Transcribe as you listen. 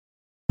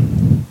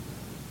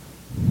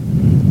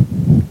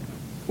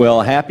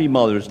Well, happy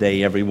Mother's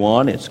Day,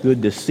 everyone. It's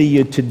good to see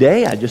you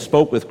today. I just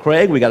spoke with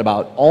Craig. We got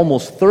about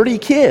almost 30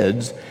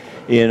 kids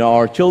in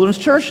our children's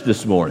church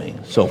this morning.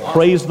 So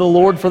praise the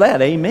Lord for that.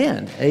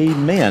 Amen.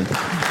 Amen.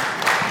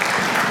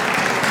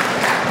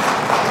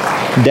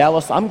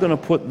 Dallas, I'm going to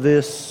put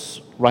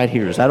this right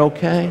here. Is that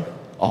okay?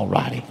 All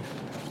righty.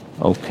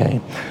 Okay.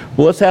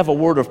 Well, let's have a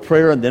word of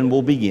prayer and then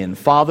we'll begin.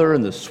 Father,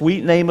 in the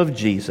sweet name of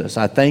Jesus,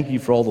 I thank you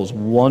for all those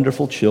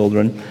wonderful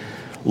children.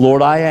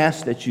 Lord, I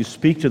ask that you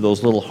speak to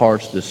those little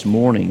hearts this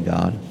morning,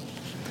 God.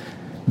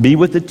 Be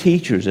with the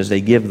teachers as they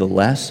give the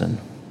lesson.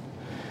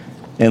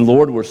 And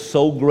Lord, we're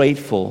so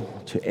grateful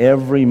to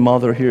every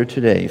mother here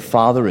today.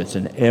 Father, it's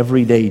an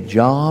everyday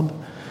job,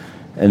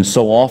 and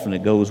so often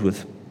it goes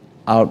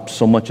without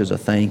so much as a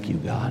thank you,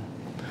 God.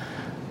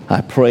 I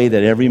pray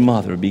that every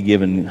mother be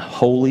given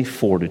holy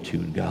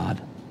fortitude,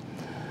 God.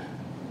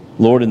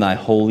 Lord, in thy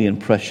holy and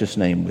precious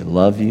name, we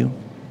love you.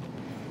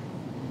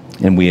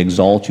 And we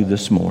exalt you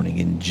this morning.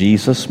 In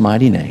Jesus'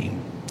 mighty name,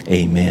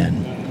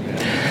 amen.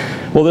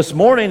 Well, this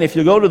morning, if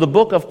you go to the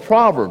book of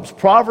Proverbs,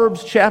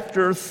 Proverbs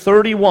chapter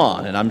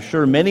 31, and I'm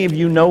sure many of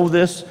you know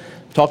this,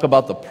 talk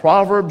about the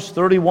Proverbs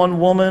 31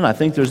 woman. I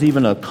think there's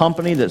even a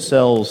company that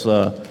sells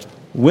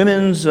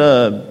women's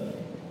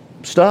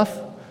stuff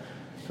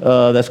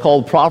that's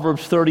called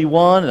Proverbs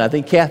 31, and I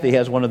think Kathy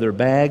has one of their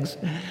bags.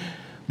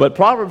 But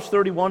Proverbs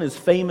 31 is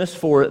famous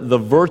for the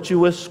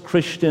virtuous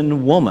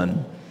Christian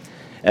woman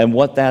and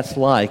what that's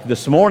like.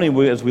 This morning,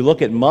 as we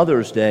look at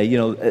Mother's Day,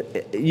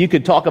 you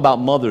could talk about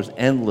mothers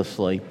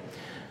endlessly,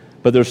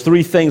 but there's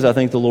three things I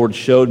think the Lord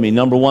showed me.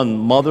 Number one,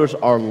 mothers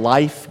are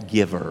life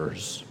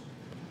givers.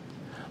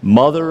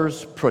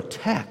 Mothers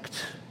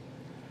protect,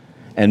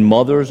 and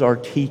mothers are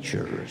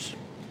teachers.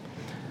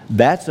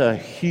 That's a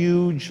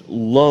huge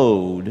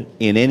load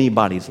in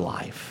anybody's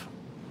life.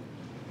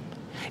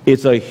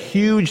 It's a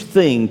huge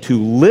thing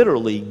to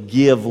literally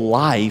give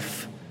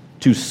life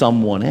to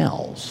someone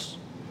else.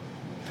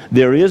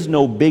 There is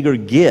no bigger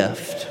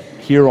gift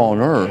here on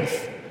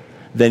earth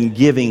than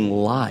giving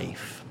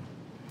life.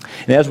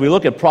 And as we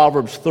look at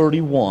Proverbs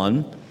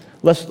 31,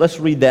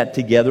 let's read that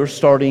together,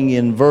 starting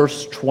in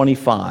verse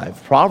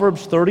 25.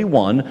 Proverbs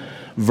 31,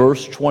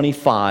 verse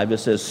 25, it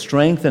says,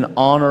 "Strength and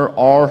honor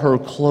are her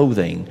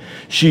clothing.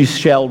 She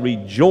shall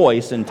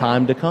rejoice in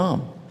time to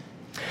come.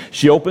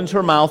 She opens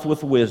her mouth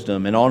with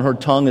wisdom, and on her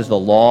tongue is the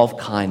law of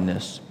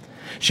kindness.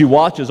 She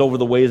watches over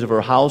the ways of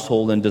her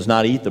household and does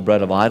not eat the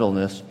bread of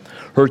idleness.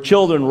 Her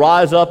children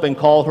rise up and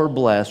call her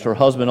blessed, her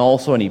husband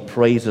also, and he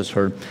praises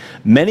her.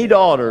 Many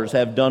daughters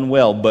have done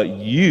well, but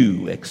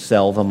you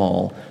excel them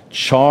all.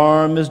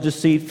 Charm is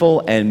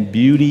deceitful, and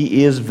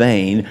beauty is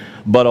vain,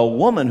 but a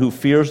woman who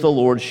fears the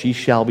Lord, she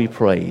shall be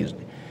praised.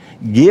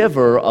 Give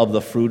her of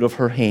the fruit of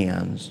her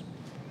hands,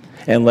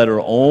 and let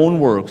her own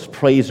works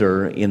praise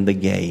her in the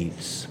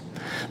gates."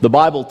 The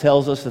Bible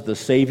tells us that the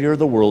Savior of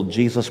the world,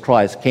 Jesus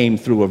Christ, came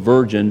through a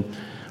virgin.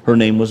 Her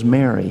name was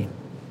Mary.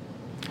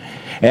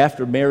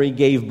 After Mary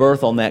gave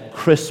birth on that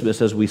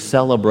Christmas as we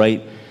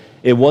celebrate,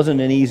 it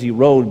wasn't an easy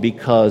road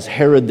because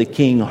Herod the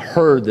king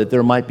heard that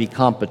there might be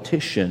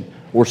competition,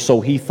 or so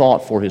he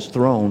thought, for his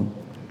throne.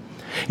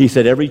 He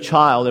said, every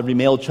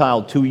male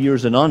child 2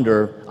 years and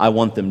under, I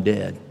want them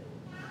dead.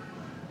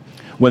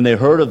 When they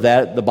heard of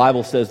that, the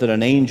Bible says that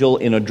an angel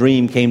in a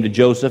dream came to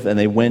Joseph and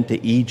they went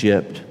to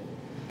Egypt.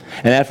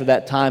 And after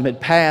that time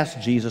had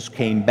passed, Jesus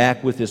came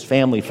back with his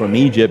family from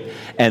Egypt,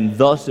 and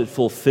thus it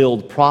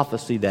fulfilled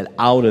prophecy that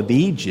out of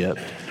Egypt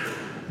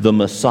the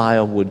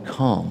Messiah would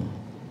come.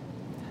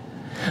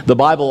 The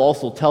Bible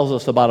also tells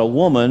us about a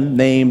woman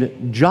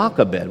named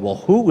Jochebed. Well,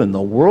 who in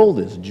the world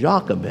is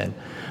Jochebed?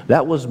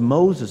 That was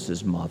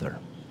Moses' mother.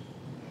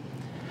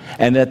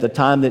 And at the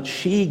time that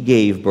she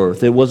gave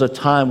birth, it was a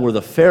time where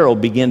the Pharaoh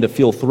began to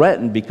feel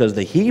threatened because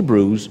the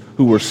Hebrews,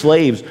 who were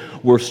slaves,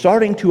 were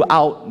starting to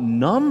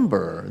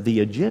outnumber the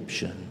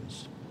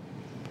Egyptians.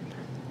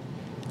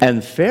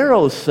 And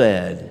Pharaoh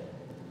said,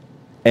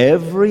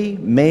 every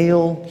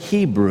male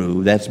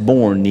Hebrew that's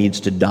born needs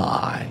to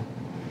die.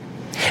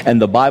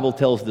 And the Bible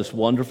tells this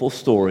wonderful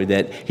story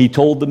that he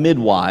told the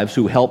midwives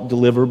who helped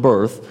deliver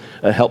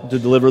helped to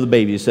deliver the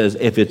baby. He says,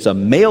 if it's a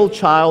male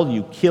child,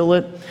 you kill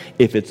it.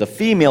 If it's a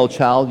female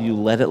child, you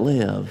let it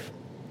live.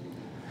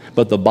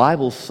 But the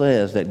Bible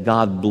says that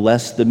God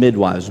blessed the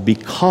midwives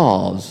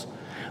because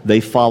they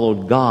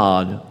followed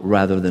God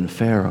rather than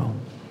Pharaoh.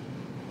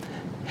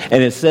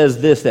 And it says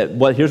this,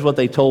 here's what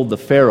they told the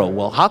Pharaoh.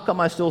 Well, how come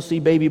I still see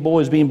baby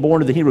boys being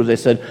born to the Hebrews? They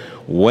said,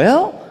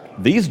 well,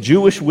 these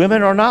Jewish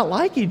women are not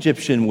like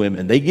Egyptian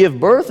women. They give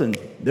birth and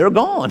they're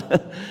gone.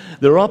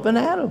 They're up and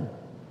at 'em.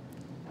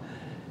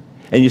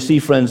 And you see,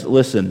 friends,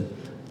 listen,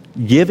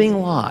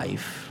 giving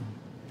life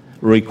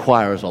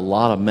requires a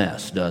lot of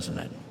mess, doesn't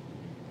it?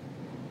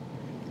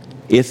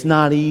 It's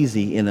not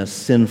easy in a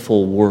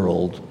sinful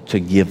world to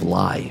give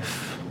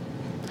life.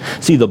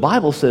 See, the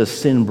Bible says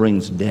sin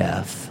brings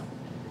death.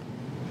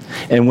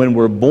 And when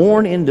we're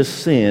born into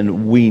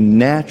sin, we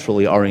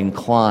naturally are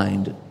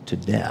inclined to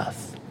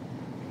death.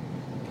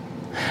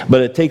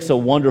 But it takes a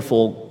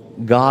wonderful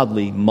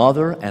godly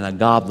mother and a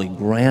godly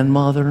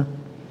grandmother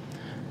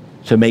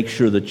to make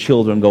sure the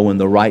children go in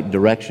the right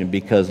direction.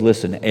 Because,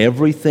 listen,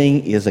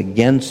 everything is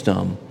against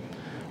them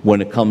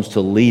when it comes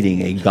to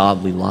leading a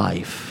godly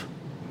life.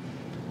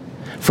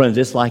 Friends,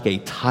 it's like a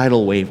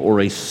tidal wave or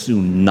a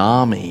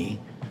tsunami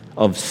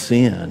of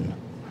sin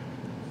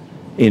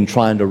in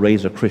trying to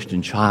raise a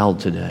Christian child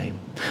today.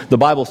 The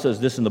Bible says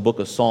this in the book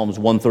of Psalms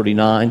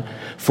 139,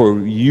 "For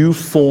you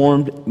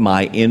formed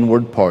my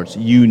inward parts.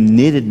 You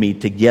knitted me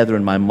together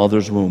in my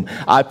mother's womb.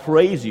 I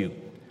praise you.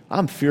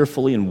 I'm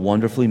fearfully and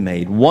wonderfully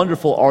made.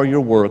 Wonderful are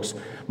your works.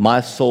 My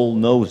soul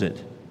knows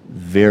it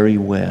very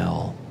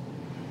well."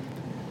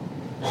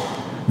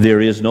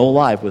 There is no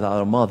life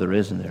without a mother,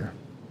 isn't there?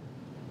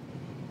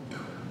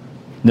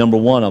 Number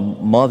one, a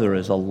mother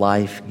is a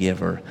life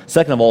giver.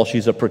 Second of all,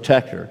 she's a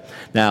protector.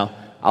 Now,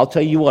 I'll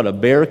tell you what, a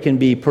bear can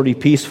be pretty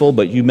peaceful,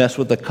 but you mess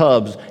with the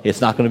cubs,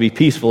 it's not going to be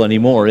peaceful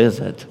anymore, is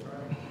it?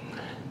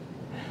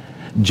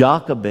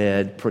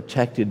 Jochebed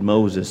protected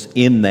Moses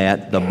in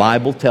that the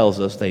Bible tells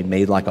us they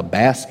made like a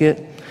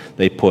basket,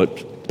 they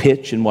put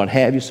pitch and what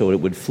have you so it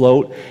would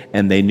float,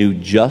 and they knew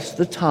just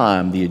the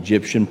time the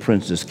Egyptian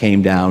princess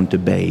came down to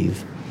bathe.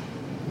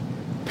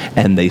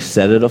 And they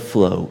set it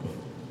afloat.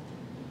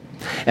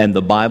 And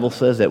the Bible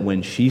says that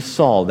when she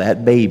saw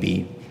that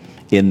baby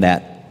in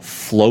that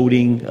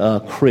floating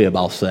crib,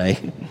 I'll say,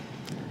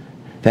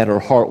 that her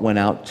heart went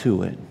out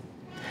to it.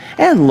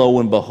 And lo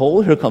and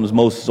behold, here comes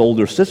Moses'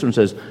 older sister and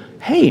says,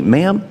 "Hey,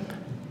 ma'am,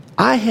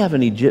 I have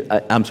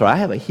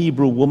a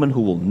Hebrew woman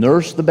who will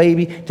nurse the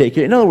baby, take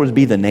care. In other words,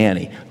 be the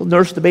nanny. Will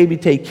nurse the baby,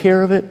 take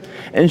care of it."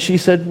 And she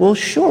said, "Well,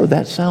 sure,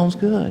 that sounds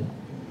good."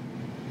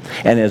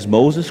 And as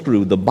Moses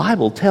grew, the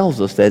Bible tells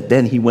us that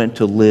then he went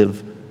to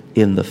live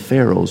in the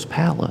Pharaoh's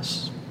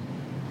palace.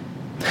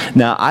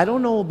 Now, I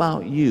don't know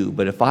about you,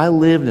 but if I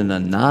lived in a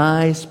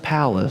nice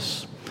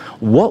palace,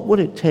 what would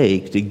it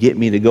take to get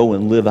me to go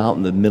and live out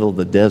in the middle of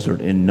the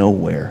desert in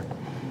nowhere?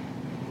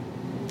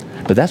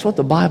 But that's what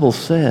the Bible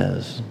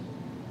says.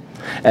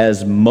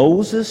 As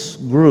Moses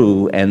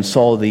grew and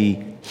saw the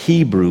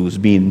Hebrews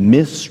being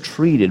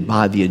mistreated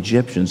by the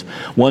Egyptians,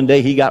 one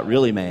day he got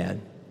really mad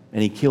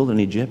and he killed an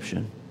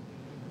Egyptian.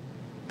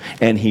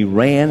 And he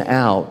ran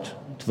out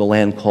to the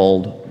land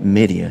called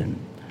Midian.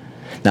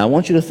 Now I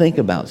want you to think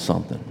about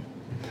something.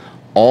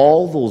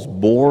 All those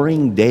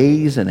boring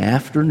days and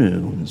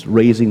afternoons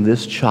raising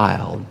this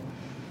child,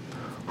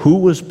 who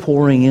was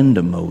pouring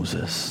into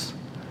Moses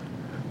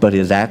but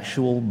his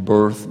actual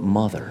birth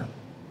mother?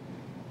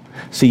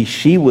 See,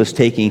 she was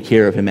taking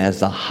care of him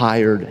as a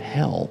hired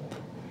help.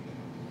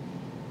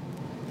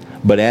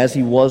 But as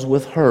he was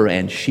with her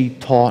and she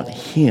taught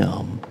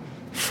him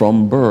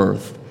from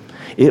birth,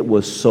 it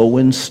was so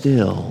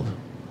instilled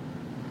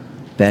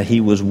that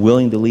he was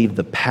willing to leave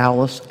the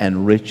palace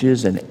and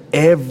riches and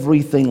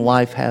everything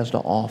life has to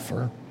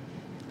offer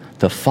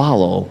to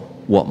follow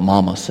what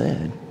Mama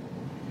said.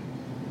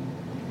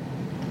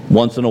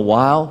 Once in a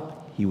while,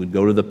 he would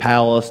go to the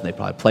palace and they'd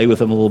probably play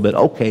with him a little bit.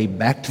 Okay,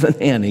 back to the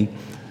nanny.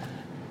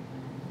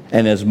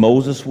 And as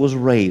Moses was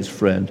raised,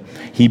 friend,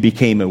 he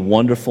became a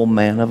wonderful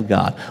man of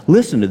God.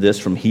 Listen to this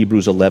from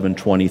Hebrews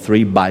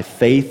 11:23. By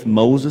faith,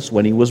 Moses,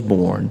 when he was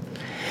born,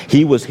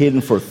 he was hidden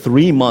for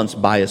 3 months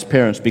by his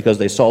parents because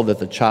they saw that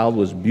the child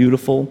was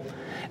beautiful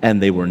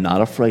and they were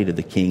not afraid of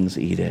the king's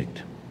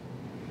edict.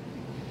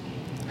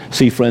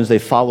 See, friends, they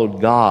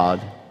followed God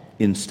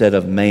instead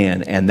of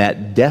man, and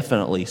that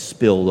definitely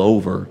spilled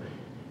over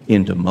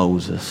into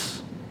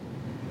Moses.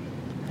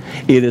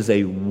 It is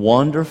a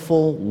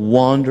wonderful,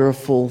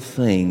 wonderful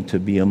thing to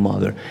be a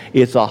mother.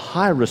 It's a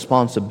high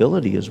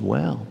responsibility as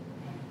well.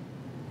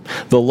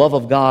 The love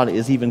of God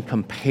is even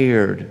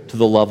compared to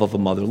the love of a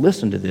mother.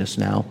 Listen to this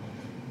now.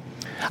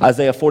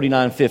 Isaiah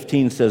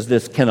 49:15 says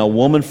this, "Can a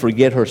woman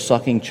forget her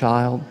sucking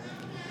child,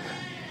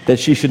 that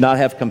she should not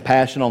have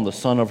compassion on the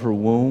son of her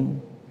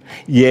womb?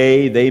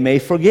 Yea, they may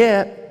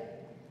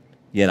forget,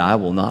 yet I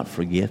will not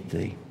forget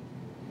thee."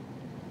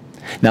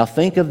 Now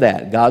think of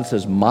that. God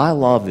says, my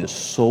love is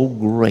so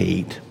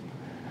great,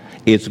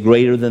 it's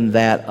greater than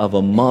that of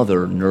a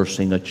mother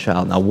nursing a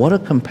child. Now what a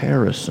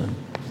comparison.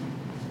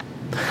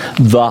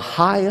 The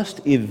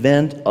highest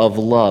event of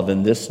love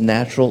in this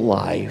natural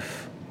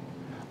life,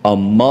 a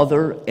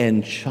mother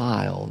and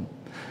child.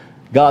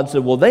 God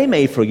said, well, they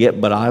may forget,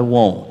 but I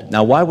won't.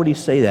 Now, why would he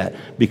say that?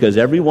 Because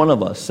every one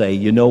of us say,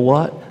 you know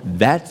what?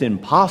 That's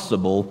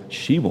impossible.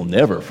 She will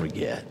never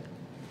forget.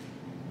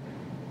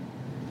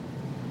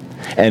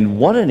 And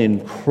what an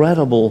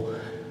incredible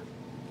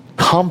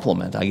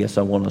compliment, I guess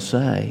I want to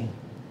say,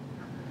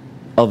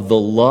 of the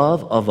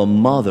love of a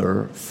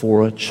mother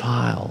for a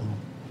child.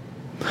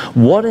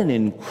 What an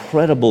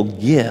incredible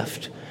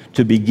gift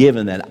to be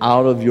given, that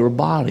out of your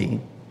body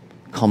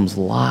comes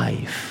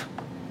life.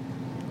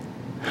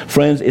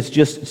 Friends, it's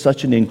just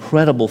such an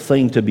incredible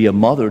thing to be a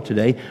mother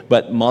today.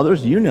 But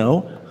mothers, you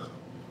know,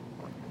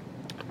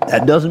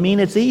 that doesn't mean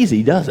it's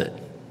easy, does it?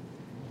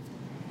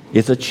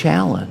 It's a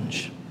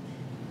challenge.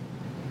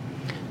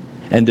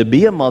 And to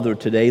be a mother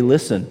today,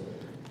 listen,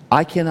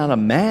 I cannot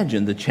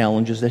imagine the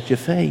challenges that you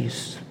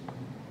face.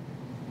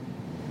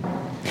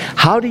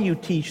 How do you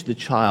teach the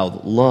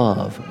child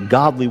love,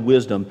 godly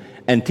wisdom,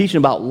 and teaching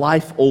about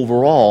life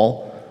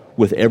overall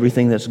with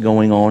everything that's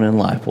going on in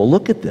life? Well,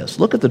 look at this.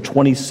 Look at the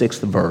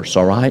 26th verse,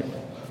 all right?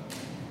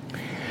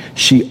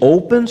 She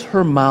opens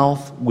her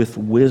mouth with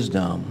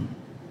wisdom,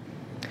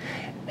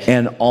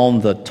 and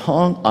on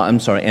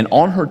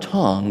her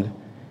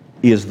tongue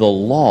is the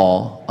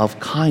law of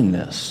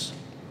kindness.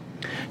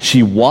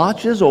 She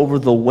watches over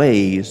the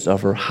ways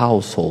of her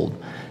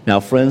household. Now,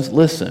 friends,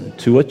 listen,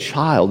 to a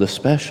child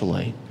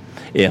especially,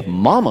 if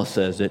mama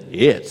says it,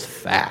 it's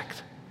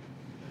fact.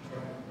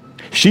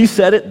 She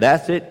said it,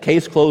 that's it,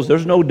 case closed,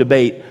 there's no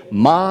debate.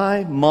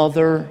 My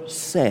mother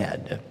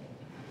said.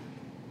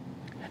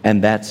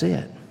 And that's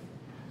it.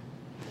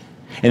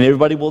 And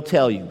everybody will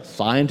tell you,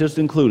 scientists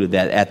included,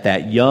 that at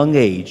that young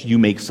age, you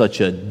make such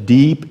a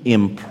deep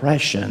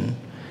impression,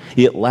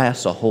 it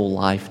lasts a whole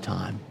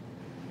lifetime.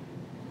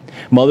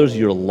 Mothers,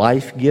 you're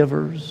life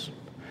givers.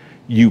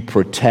 You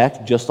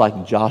protect just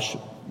like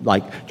Jochebed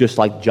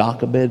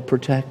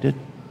protected.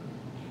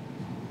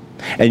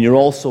 And you're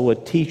also a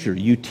teacher.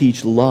 You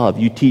teach love.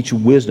 You teach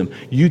wisdom.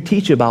 You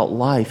teach about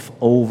life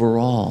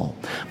overall.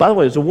 By the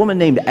way, there's a woman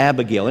named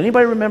Abigail.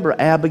 Anybody remember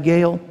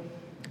Abigail?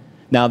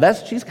 Now,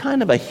 she's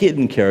kind of a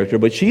hidden character,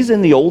 but she's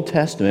in the Old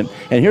Testament.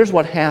 And here's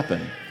what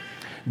happened.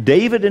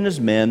 David and his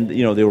men,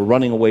 they were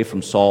running away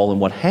from Saul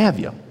and what have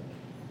you.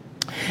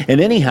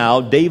 And anyhow,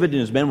 David and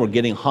his men were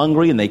getting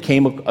hungry, and they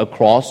came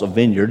across a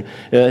vineyard.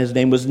 His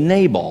name was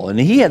Nabal, and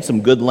he had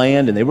some good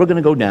land, and they were going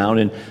to go down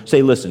and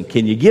say, listen,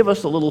 can you give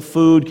us a little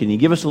food? Can you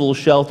give us a little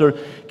shelter?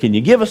 Can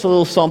you give us a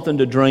little something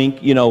to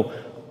drink?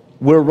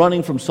 We're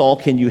running from Saul.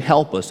 Can you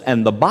help us?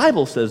 And the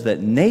Bible says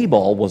that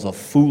Nabal was a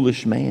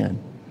foolish man,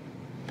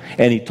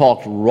 and he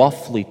talked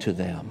roughly to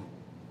them.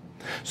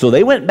 So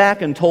they went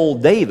back and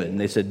told David, and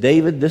they said,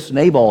 David, this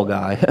Nabal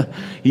guy,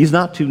 he's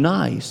not too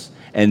nice.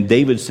 And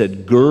David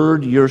said,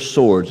 gird your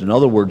swords. In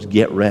other words,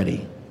 get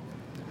ready.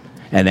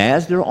 And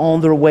as they're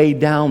on their way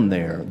down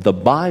there, the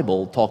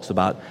Bible talks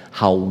about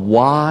how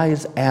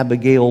wise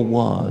Abigail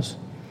was.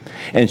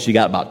 And she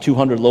got about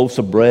 200 loaves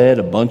of bread,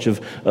 a bunch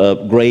of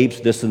grapes,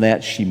 this and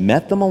that. She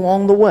met them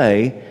along the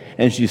way,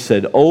 and she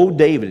said, oh,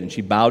 David. And she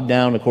bowed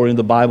down according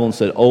to the Bible and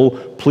said, oh,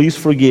 please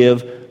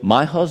forgive.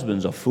 My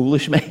husband's a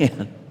foolish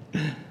man.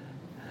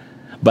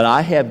 But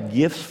I have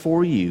gifts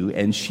for you.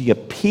 And she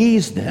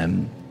appeased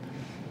them.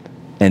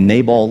 And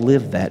Nabal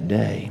lived that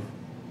day.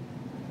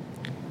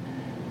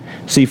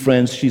 See,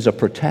 friends, she's a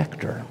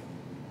protector.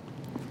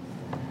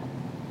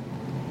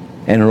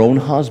 And her own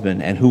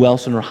husband, and who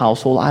else in her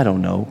household, I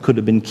don't know, could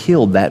have been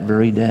killed that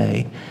very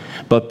day.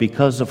 But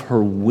because of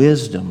her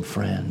wisdom,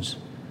 friends,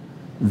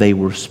 they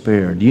were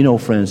spared. You know,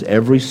 friends,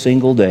 every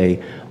single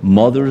day,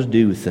 mothers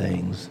do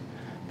things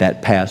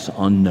that pass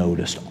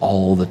unnoticed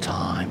all the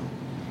time.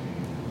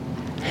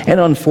 And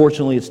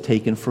unfortunately, it's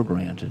taken for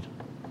granted.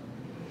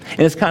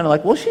 And it's kind of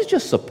like, well, she's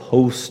just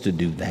supposed to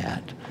do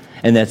that.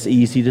 And that's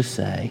easy to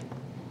say.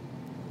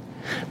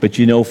 But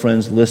you know,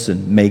 friends,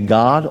 listen, may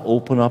God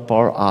open up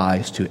our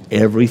eyes to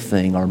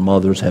everything our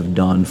mothers have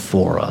done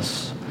for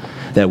us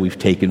that we've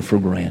taken for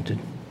granted.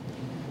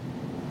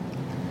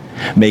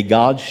 May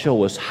God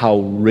show us how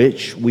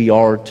rich we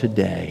are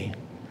today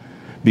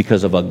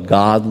because of a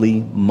godly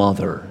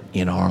mother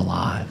in our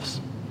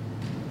lives.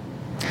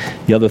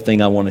 The other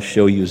thing I want to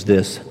show you is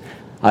this.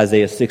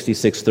 Isaiah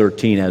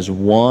 66:13, as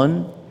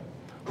one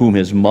whom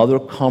his mother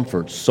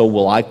comforts, so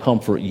will I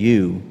comfort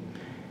you,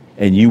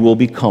 and you will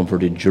be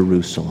comforted,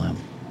 Jerusalem.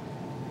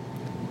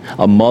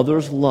 A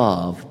mother's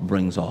love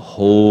brings a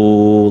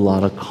whole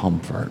lot of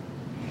comfort.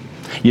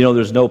 You know,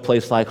 there's no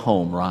place like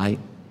home, right?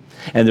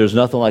 And there's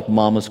nothing like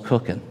mama's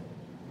cooking.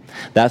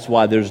 That's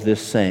why there's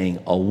this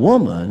saying, a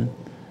woman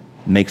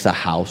makes a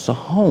house a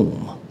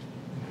home.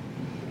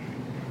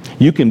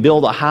 You can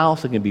build a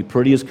house, it can be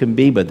pretty as can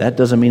be, but that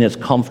doesn't mean it's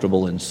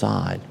comfortable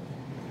inside.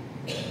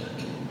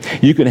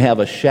 You can have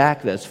a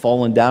shack that's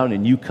fallen down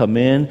and you come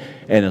in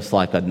and it's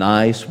like a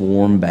nice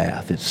warm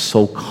bath. It's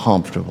so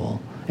comfortable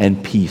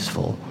and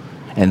peaceful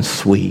and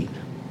sweet.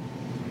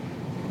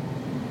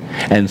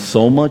 And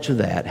so much of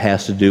that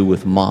has to do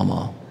with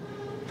mama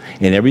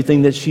and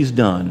everything that she's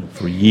done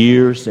for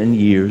years and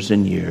years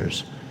and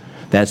years.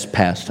 That's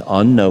passed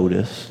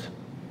unnoticed,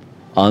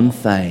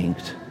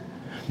 unthanked,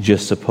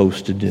 just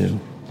supposed to do.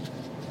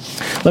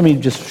 Let me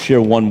just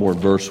share one more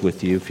verse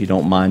with you, if you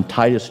don't mind.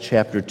 Titus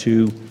chapter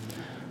 2,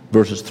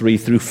 verses 3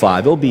 through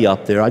 5. It'll be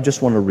up there. I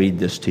just want to read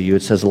this to you.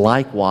 It says,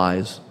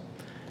 likewise,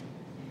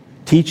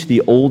 teach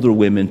the older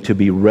women to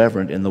be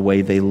reverent in the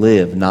way they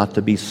live, not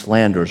to be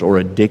slanderers or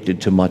addicted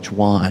to much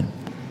wine,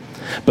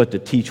 but to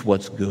teach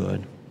what's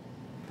good.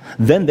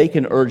 Then they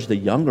can urge the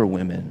younger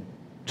women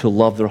to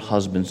love their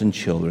husbands and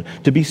children,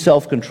 to be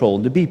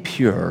self-controlled, to be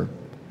pure,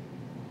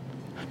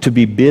 to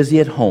be busy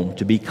at home,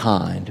 to be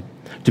kind,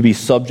 to be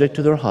subject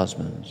to their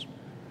husbands,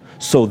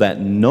 so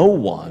that no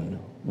one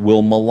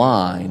will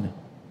malign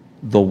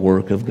the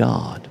work of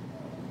God.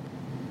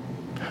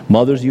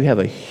 Mothers, you have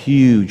a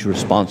huge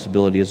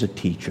responsibility as a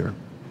teacher.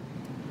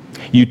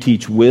 You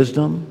teach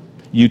wisdom,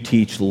 you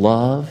teach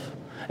love,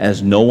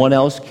 as no one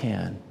else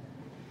can.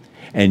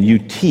 and you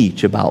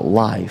teach about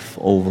life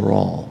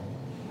overall.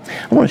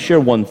 I want to share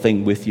one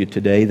thing with you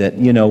today that,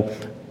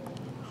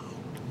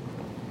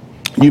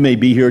 you may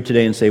be here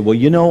today and say, well,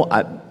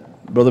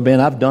 Brother Ben,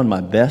 I've done my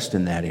best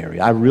in that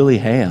area. I really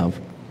have.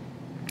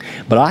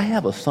 But I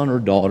have a son or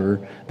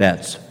daughter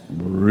that's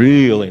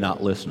really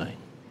not listening.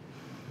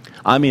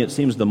 I mean, it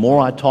seems the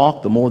more I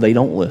talk, the more they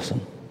don't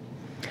listen.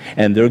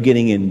 And they're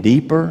getting in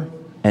deeper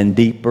and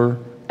deeper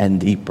and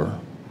deeper.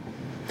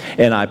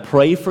 And I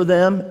pray for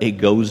them, it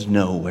goes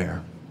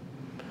nowhere.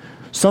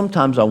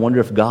 Sometimes I wonder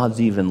if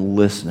God's even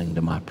listening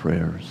to my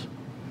prayers.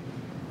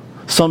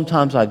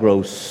 Sometimes I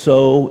grow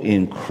so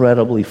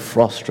incredibly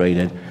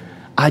frustrated,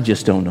 I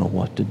just don't know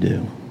what to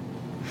do.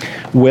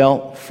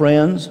 Well,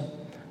 friends,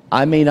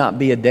 I may not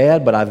be a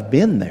dad, but I've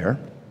been there.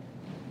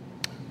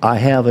 I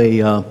have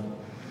a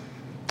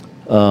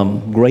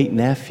great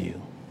nephew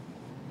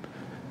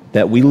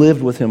that we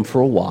lived with him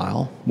for a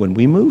while when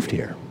we moved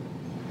here.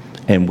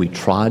 And we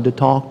tried to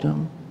talk to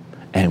him,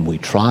 and we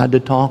tried to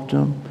talk to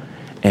him,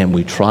 and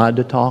we tried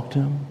to talk to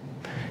him.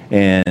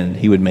 And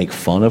he would make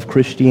fun of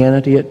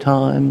Christianity at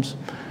times.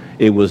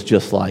 It was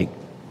just like,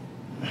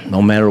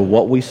 no matter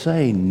what we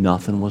say,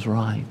 nothing was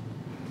right.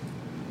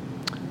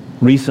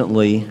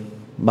 Recently,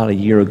 about a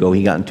year ago,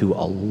 he got into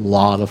a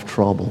lot of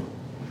trouble.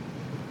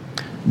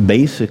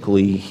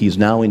 Basically, he's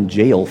now in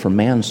jail for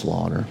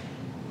manslaughter.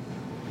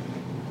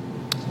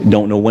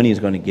 Don't know when he's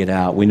going to get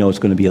out. We know it's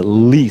going to be at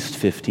least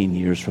 15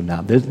 years from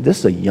now. This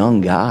is a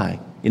young guy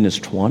in his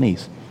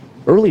 20s,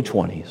 early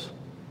 20s.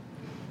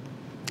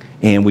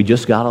 And we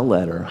just got a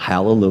letter,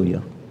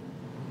 hallelujah.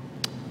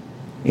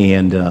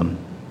 And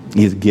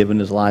he's given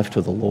his life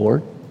to the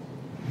Lord.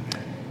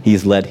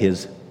 He's led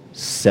his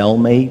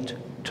cellmate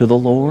to the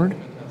Lord.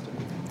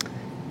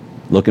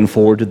 Looking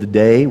forward to the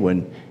day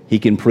when he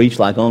can preach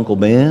like Uncle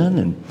Ben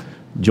and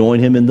join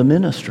him in the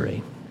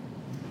ministry.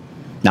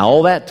 Now,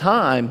 all that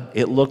time,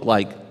 it looked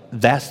like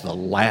that's the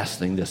last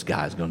thing this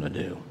guy's going to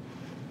do.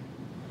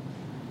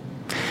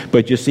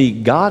 But you see,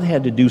 God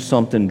had to do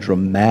something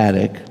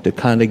dramatic to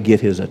kind of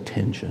get his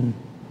attention.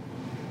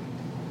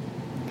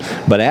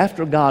 But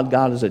after God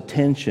got his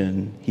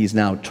attention, he's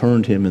now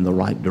turned him in the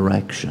right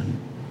direction.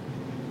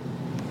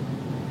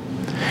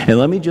 And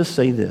let me just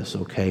say this,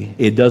 okay?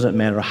 It doesn't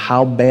matter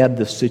how bad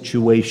the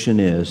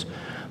situation is.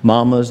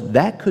 Mamas,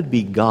 that could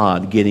be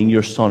God getting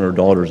your son or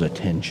daughter's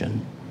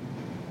attention.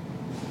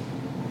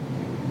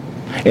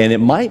 And it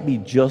might be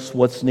just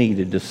what's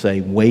needed to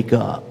say, wake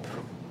up.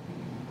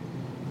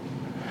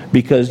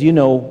 Because,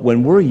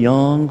 when we're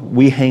young,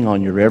 we hang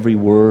on your every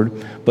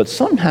word. But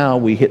somehow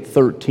we hit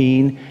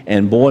 13,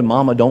 and boy,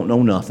 mama don't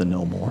know nothing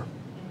no more.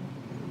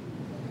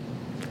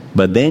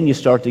 But then you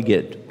start to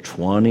get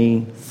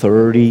 20,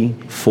 30,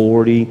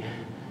 40,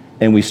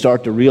 and we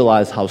start to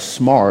realize how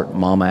smart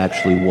mama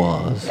actually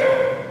was.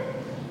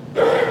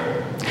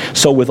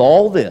 So with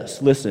all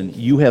this, listen,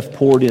 you have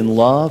poured in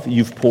love,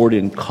 you've poured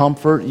in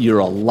comfort, you're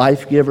a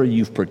life giver,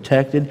 you've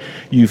protected,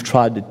 you've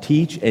tried to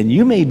teach, and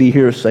you may be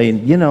here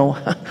saying,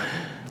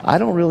 I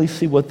don't really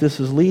see what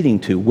this is leading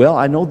to. Well,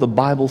 I know the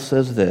Bible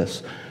says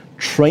this,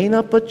 train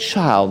up a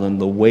child in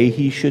the way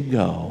he should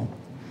go,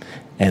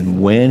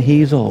 and when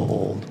he's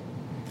old,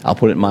 I'll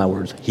put it in my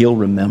words, he'll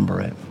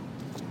remember it.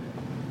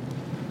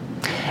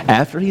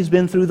 After he's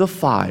been through the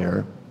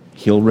fire,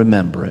 he'll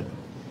remember it.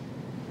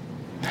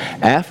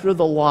 After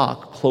the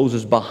lock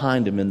closes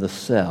behind him in the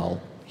cell,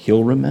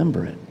 he'll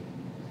remember it.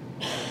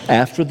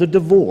 After the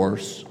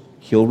divorce,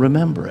 he'll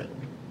remember it.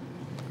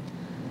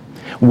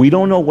 We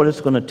don't know what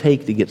it's going to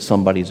take to get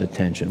somebody's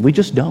attention. We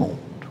just don't.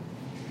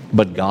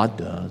 But God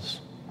does.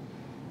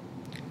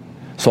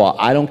 So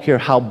I don't care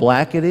how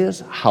black it is,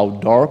 how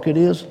dark it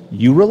is,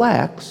 you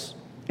relax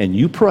and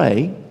you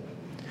pray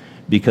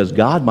because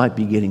God might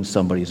be getting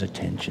somebody's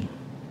attention.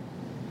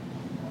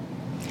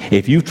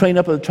 If you train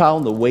up a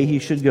child in the way he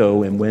should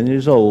go, and when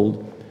he's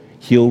old,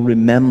 he'll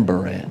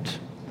remember it.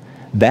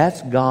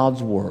 That's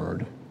God's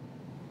word.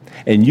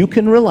 And you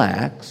can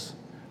relax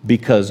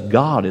because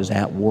God is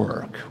at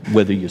work,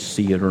 whether you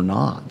see it or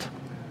not.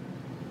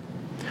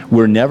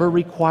 We're never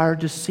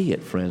required to see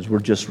it, friends. We're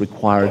just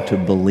required to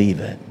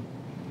believe it.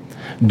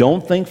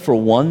 Don't think for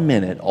 1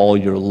 minute all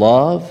your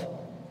love,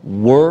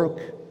 work,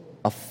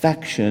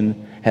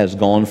 affection has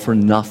gone for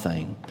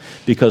nothing.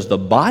 Because the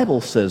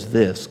Bible says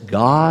this,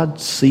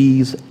 God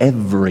sees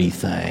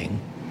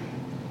everything.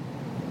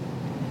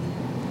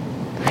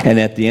 And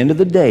at the end of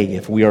the day,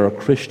 if we are a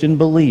Christian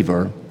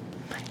believer,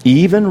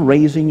 even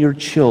raising your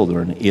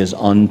children is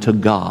unto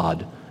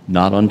God,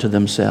 not unto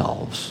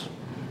themselves.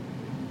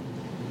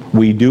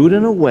 We do it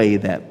in a way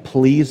that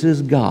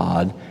pleases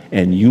God,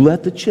 and you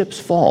let the chips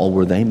fall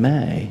where they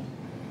may.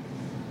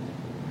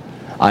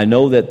 I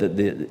know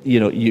that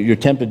you're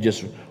tempted to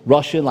just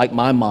rush in like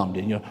my mom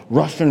did.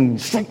 Rush in,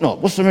 straighten up.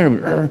 What's the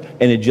matter?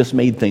 And it just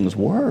made things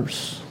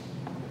worse.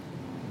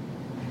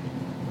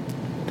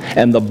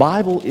 And the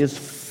Bible is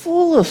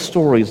full of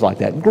stories like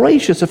that.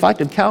 Gracious, if I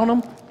could count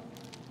them,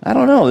 I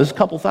don't know. There's a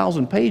couple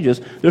thousand pages.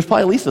 There's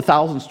probably at least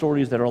 1,000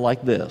 stories that are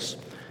like this.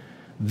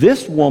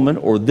 this woman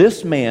or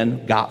this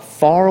man got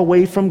far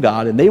away from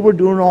God, and they were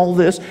doing all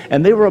this,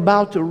 and they were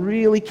about to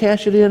really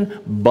cash it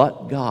in,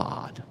 but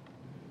God.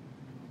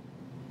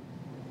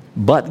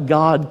 But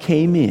God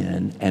came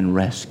in and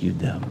rescued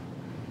them.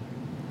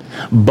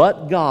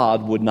 But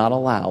God would not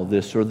allow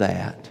this or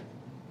that.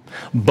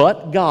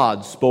 But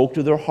God spoke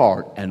to their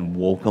heart and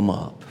woke them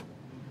up.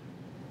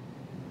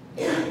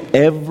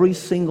 Every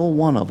single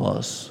one of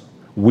us,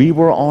 we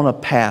were on a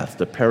path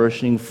to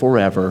perishing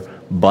forever,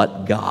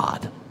 but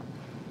God.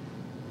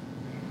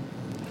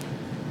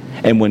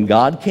 And when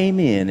God came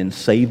in and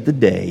saved the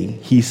day,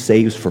 He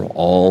saves for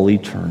all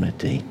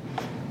eternity.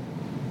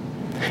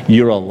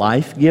 You're a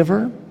life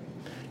giver,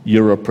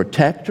 you're a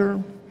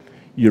protector,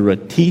 you're a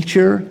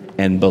teacher,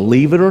 and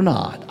believe it or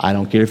not, I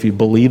don't care if you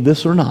believe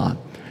this or not,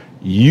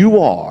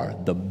 you are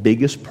the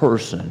biggest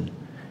person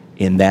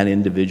in that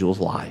individual's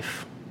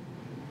life.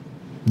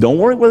 Don't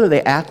worry whether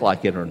they act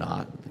like it or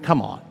not.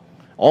 Come on.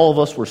 All of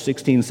us were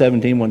 16,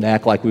 17 wanted to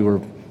act like we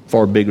were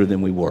far bigger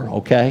than we were,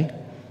 okay?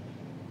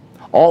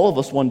 All of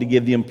us wanted to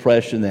give the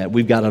impression that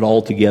we've got it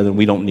all together and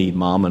we don't need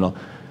mom and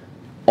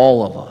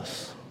all of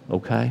us,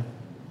 okay?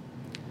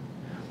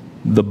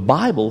 The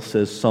Bible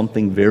says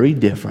something very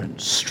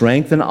different.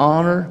 Strength and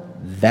honor,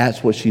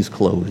 that's what she's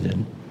clothed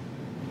in.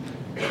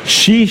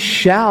 She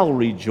shall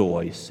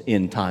rejoice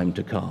in time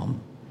to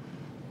come.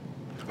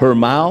 Her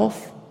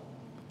mouth,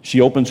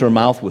 she opens her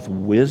mouth with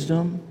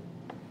wisdom,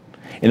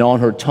 and on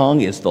her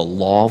tongue is the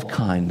law of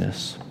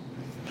kindness.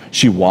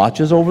 She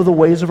watches over the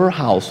ways of her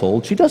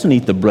household. She doesn't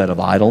eat the bread of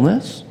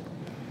idleness.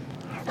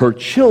 Her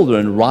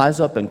children rise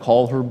up and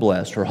call her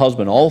blessed. Her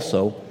husband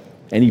also,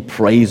 and he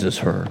praises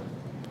her.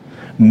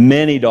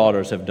 Many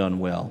daughters have done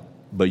well,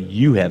 but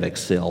you have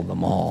excelled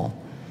them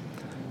all.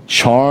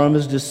 Charm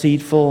is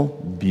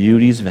deceitful,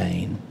 beauty's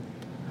vain.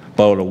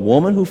 But a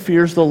woman who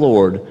fears the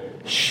Lord,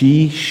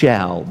 she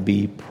shall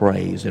be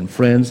praised. And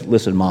friends,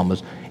 listen,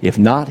 mamas, if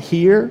not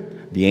here,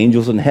 the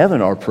angels in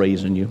heaven are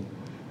praising you.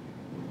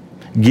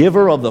 Give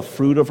her of the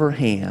fruit of her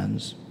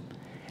hands,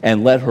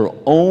 and let her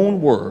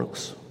own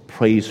works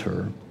praise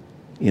her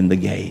in the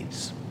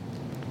gates.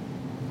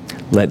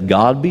 Let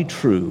God be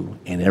true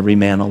and every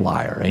man a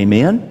liar.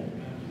 Amen?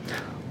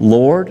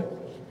 Lord,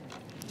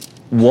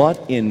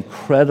 what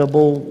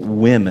incredible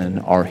women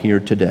are here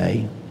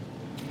today.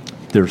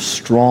 They're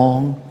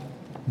strong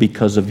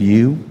because of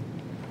you.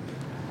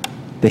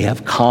 They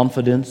have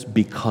confidence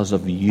because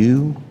of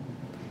you.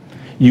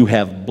 You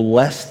have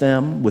blessed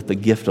them with the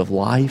gift of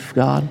life,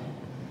 God.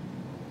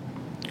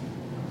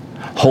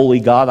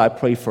 Holy God, I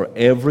pray for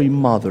every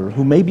mother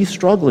who may be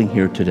struggling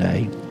here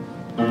today.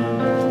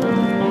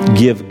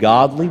 Give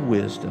godly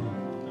wisdom.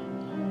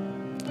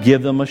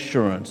 Give them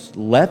assurance.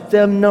 Let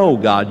them know,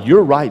 God,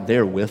 you're right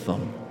there with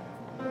them.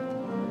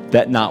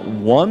 That not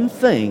one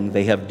thing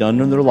they have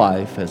done in their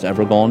life has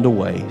ever gone to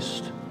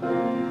waste.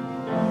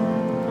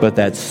 But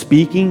that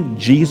speaking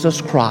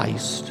Jesus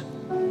Christ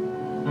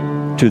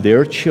to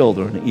their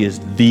children is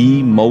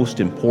the most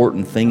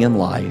important thing in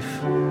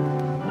life.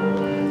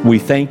 We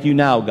thank you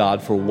now,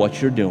 God, for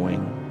what you're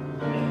doing.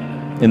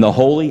 In the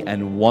holy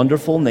and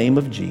wonderful name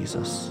of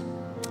Jesus,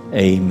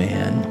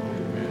 amen.